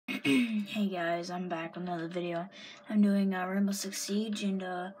Hey guys, I'm back with another video. I'm doing Rainbow Six Siege, and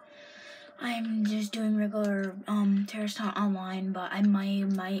I'm just doing regular Terrorist Hunt online, but I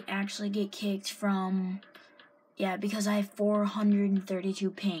might actually get kicked from, because I have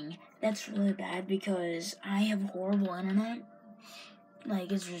 432 ping. That's really bad because I have horrible internet.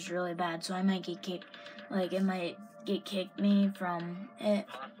 Like, it's just really bad, so I might get kicked. Like, it might get kicked me from it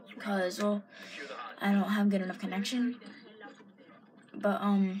because, well, I don't have good enough connection. But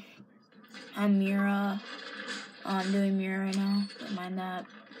I'm Mira. I'm doing Mira right now. Don't mind that.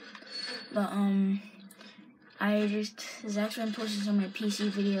 But Zach's been posting some of my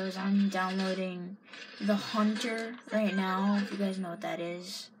PC videos. I'm downloading The Hunter right now, if you guys know what that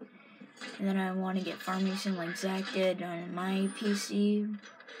is. And then I want to get farming sim like Zach did on my PC.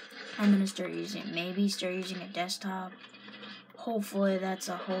 I'm gonna start using a desktop. Hopefully that's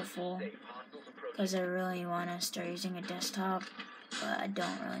a hopeful, because I really want to start using a desktop, but I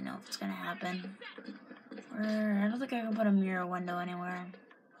don't really know if it's gonna happen. I don't think I can put a mirror window anywhere.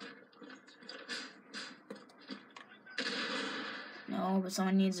 No, but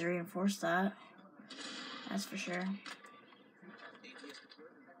someone needs to reinforce that. That's for sure.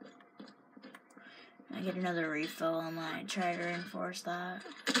 I get another refill and I try to reinforce that.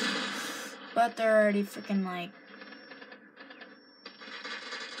 But they're already freaking like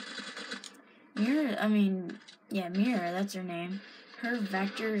Mira, that's her name. Her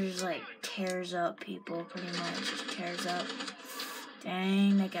vector just like tears up people pretty much. Just tears up.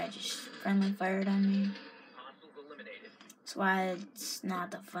 Dang, that guy just friendly fired on me. That's why it's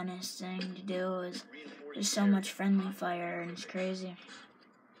not the funnest thing to do, is there's so much friendly fire and it's crazy.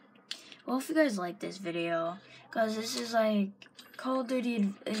 Well, if you guys like this video, because this is like Call of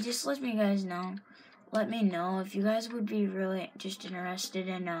Duty, it just lets me guys know. Let me know if you guys would be really just interested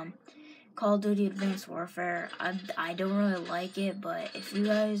in Call of Duty Advanced Warfare. I don't really like it, but if you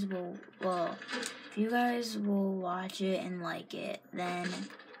guys will watch it and like it, then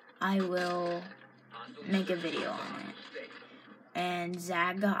I will make a video on it. And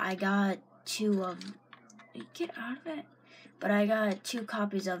Zach I got two of, get out of it. But I got 2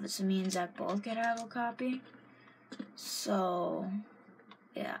 copies of it, so me and Zach both could have a copy. So,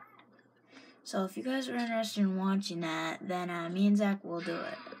 yeah. So if you guys are interested in watching that, then me and Zach will do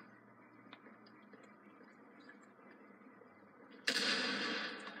it.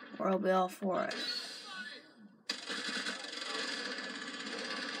 Or I'll be all for it.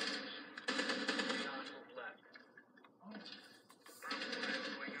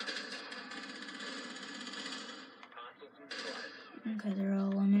 Okay, they're all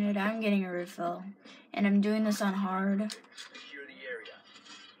limited. I'm getting a refill. And I'm doing this on hard.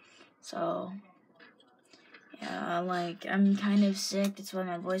 So, yeah, like, I'm kind of sick. That's why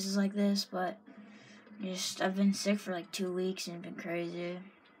my voice is like this, but I've been sick for like 2 weeks and it's been crazy.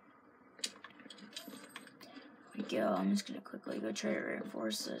 Here we go. I'm just gonna quickly go try to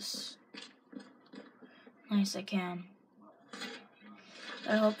reinforce this. Nice, I can.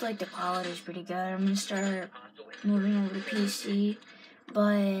 I hope like the quality is pretty good. I'm gonna start moving over to PC,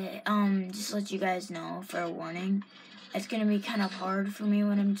 but just to let you guys know, for a warning, it's gonna be kind of hard for me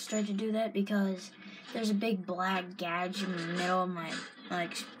when I'm start to do that, because there's a big black gouge in the middle of my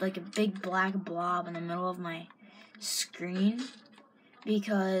like a big black blob in the middle of my screen,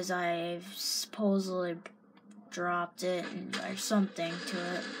 because I've supposedly dropped it or something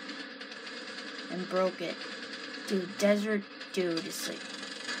to it and broke it. Dude, it's like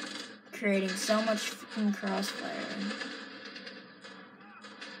creating so much fucking crossfire.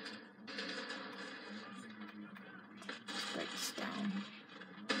 Let's break this down.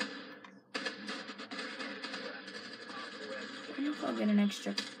 I don't know if I'll get an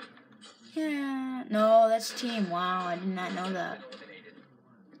extra. Yeah, no, that's team. Wow, I did not know that.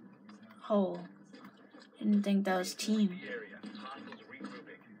 Oh, didn't think that was team.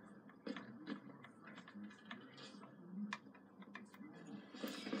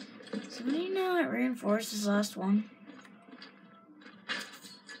 Somebody now reinforce this last one.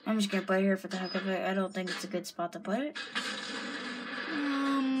 I'm just gonna put it here for the heck of it. I don't think it's a good spot to put it.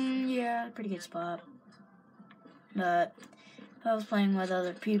 Yeah, pretty good spot. But if I was playing with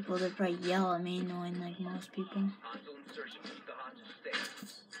other people, they'd probably yell at me, knowing like most people.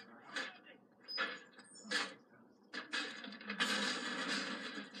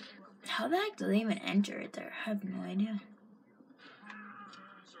 How the heck do they even enter it there? I have no idea.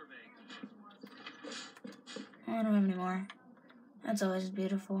 I don't have any more. That's always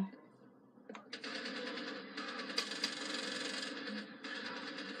beautiful.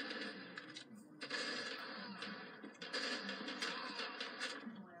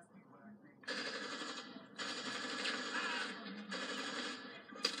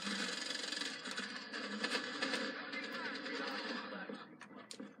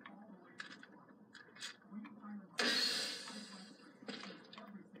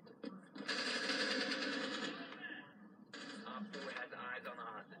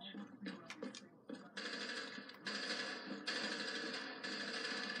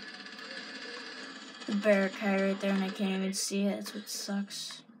 the barricade right there and I can't even see it. That's what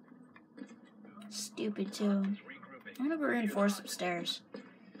sucks. Stupid too. I'm gonna go reinforce upstairs.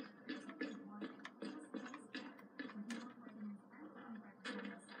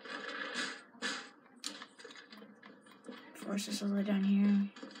 Force this all the way down here.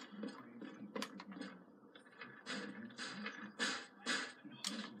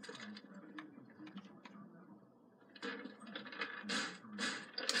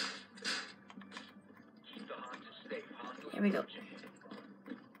 Here we go.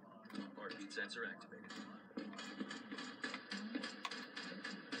 Heartbeat sensor activated.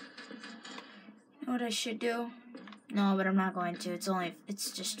 You know what I should do? No, but I'm not going to.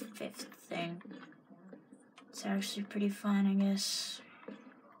 It's just a 5th thing. It's actually pretty fun, I guess.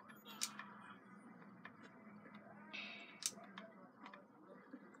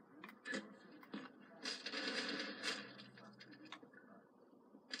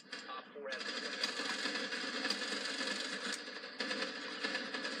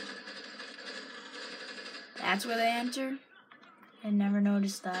 That's where they enter? I never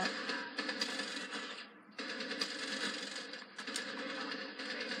noticed that.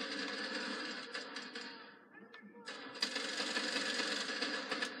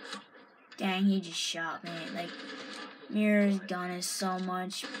 Dang, he just shot me. Like, Mirror's gun is so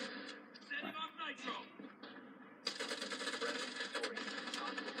much.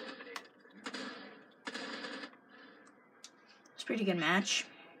 It's a pretty good match.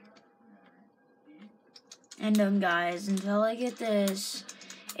 And guys, until I get this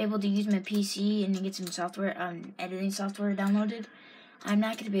able to use my PC and get some software, editing software downloaded, I'm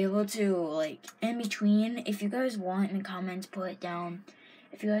not gonna be able to, like, in between. If you guys want in the comments, put it down.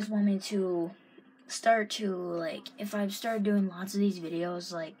 If you guys want me to start to, like, if I start doing lots of these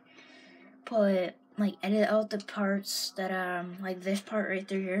videos, like, edit out the parts that, like this part right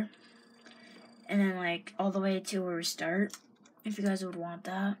through here, and then, like, all the way to where we start, if you guys would want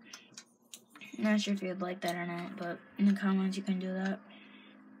that. I'm not sure if you'd like that or not, but in the comments you can do that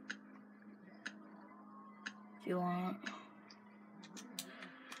if you want.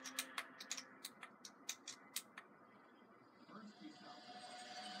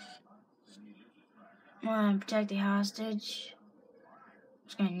 Protect the hostage. I'm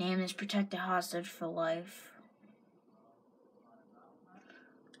just gonna name this Protect the Hostage for Life.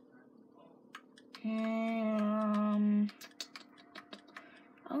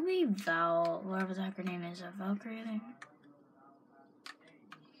 I'll be Val, whatever the heck her name is. Valkyrie, I think.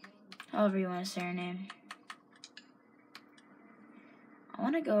 However you want to say her name. I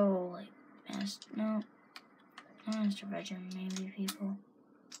want to go, like, no. Master Bedroom, maybe people.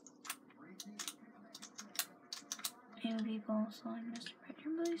 Maybe people selling Master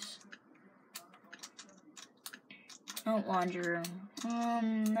Bedroom, please. Oh, Laundry Room.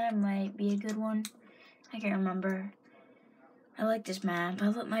 That might be a good one. I can't remember. I like this map.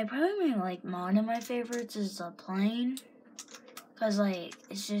 Probably my one of my favorites is the plane, cause like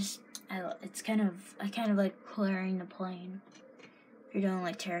it's just I kind of like clearing the plane. If you're doing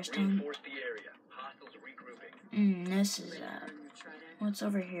like terrorist town. This is what's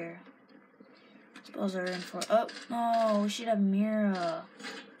over here? Suppose they're in for. Oh no, we should have Mira.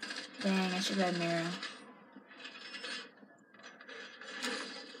 Dang, I should have Mira.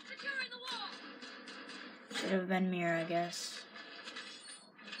 Should have been Mira, I guess.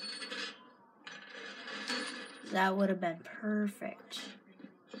 That would have been perfect.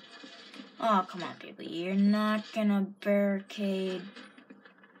 Oh, come on, people. You're not gonna barricade.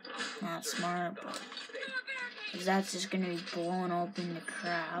 Not smart, but. Because that's just gonna be blowing open the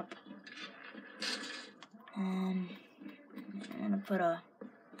crap. I'm gonna put a.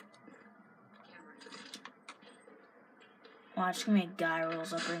 Watch, gonna make guy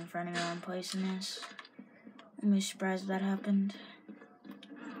rolls up right in front of me while I'm placing this. I'm really surprised that happened.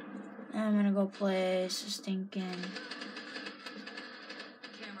 I'm gonna go place a stinking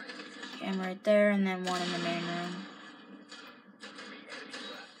camera right there, and then one in the main room.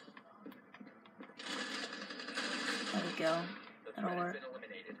 There we go. That'll work.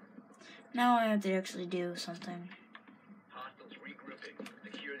 Now I have to actually do something. Hostiles regrouping.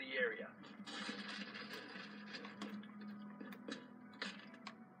 Secure the area.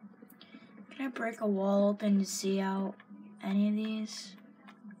 Can I break a wall open to see out any of these?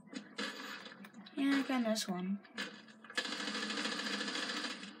 Yeah, I got this one.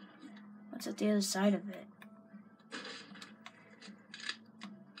 What's at the other side of it?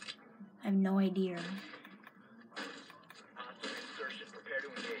 I have no idea. Prepare to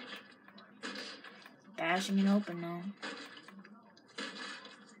engage. Bashing it open now.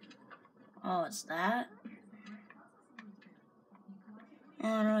 Oh, it's that? Oh,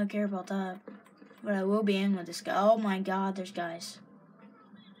 I don't really care about that. But I will be in with this guy. Oh my god, there's guys.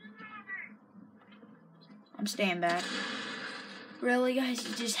 I'm staying back. Really, guys?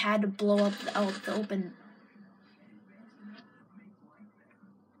 You just had to blow up out the open.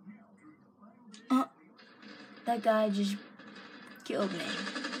 That guy just killed me.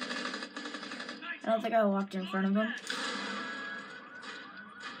 I don't think I walked in front of him.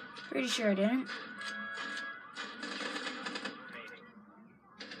 Pretty sure I didn't.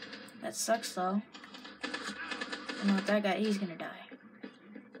 That sucks though. I know what that guy, he's gonna die.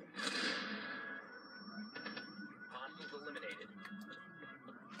 Hostiles eliminated.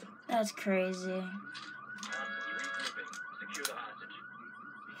 That's crazy. Hostiles regrouping. Secure the hostage.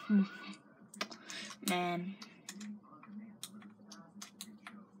 Man.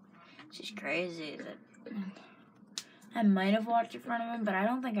 It's just crazy that I might have walked in front of him, but I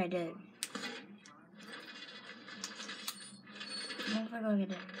don't think I did. I don't think I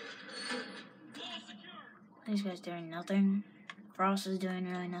did. These guys doing nothing. Frost is doing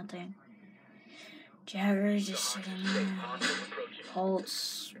really nothing. Jagger is just sitting there. Hostiles approaching.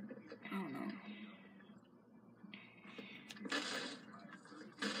 Pulse. I don't know.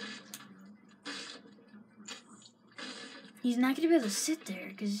 He's not gonna be able to sit there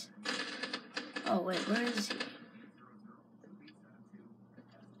because. Oh wait, where is he?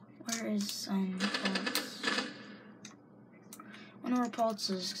 Where is Pulse? I wonder where Pulse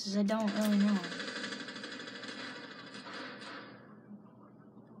is because I don't really know.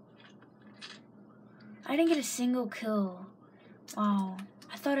 I didn't get a single kill. Wow.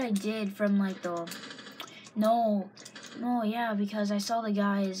 I thought I did from like the. No, yeah, because I saw the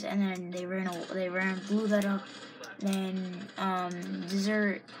guys and then they blew that up. Then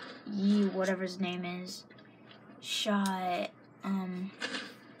Desert Yi, whatever his name is, shot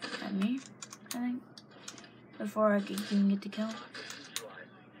at me, I think, before I could even get the kill.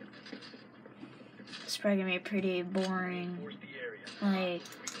 It's probably gonna be a pretty boring like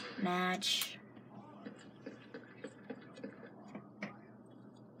match.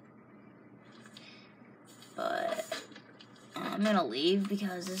 But I'm gonna leave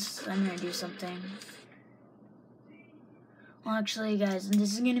because I'm gonna do something. Well, actually, guys,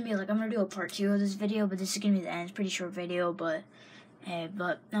 this is gonna be like I'm gonna do a part 2 of this video, but this is gonna be the end. It's a pretty short video, but hey,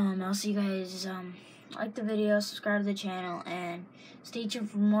 I'll see you guys. Like the video, subscribe to the channel, and stay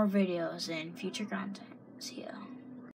tuned for more videos and future content. See ya.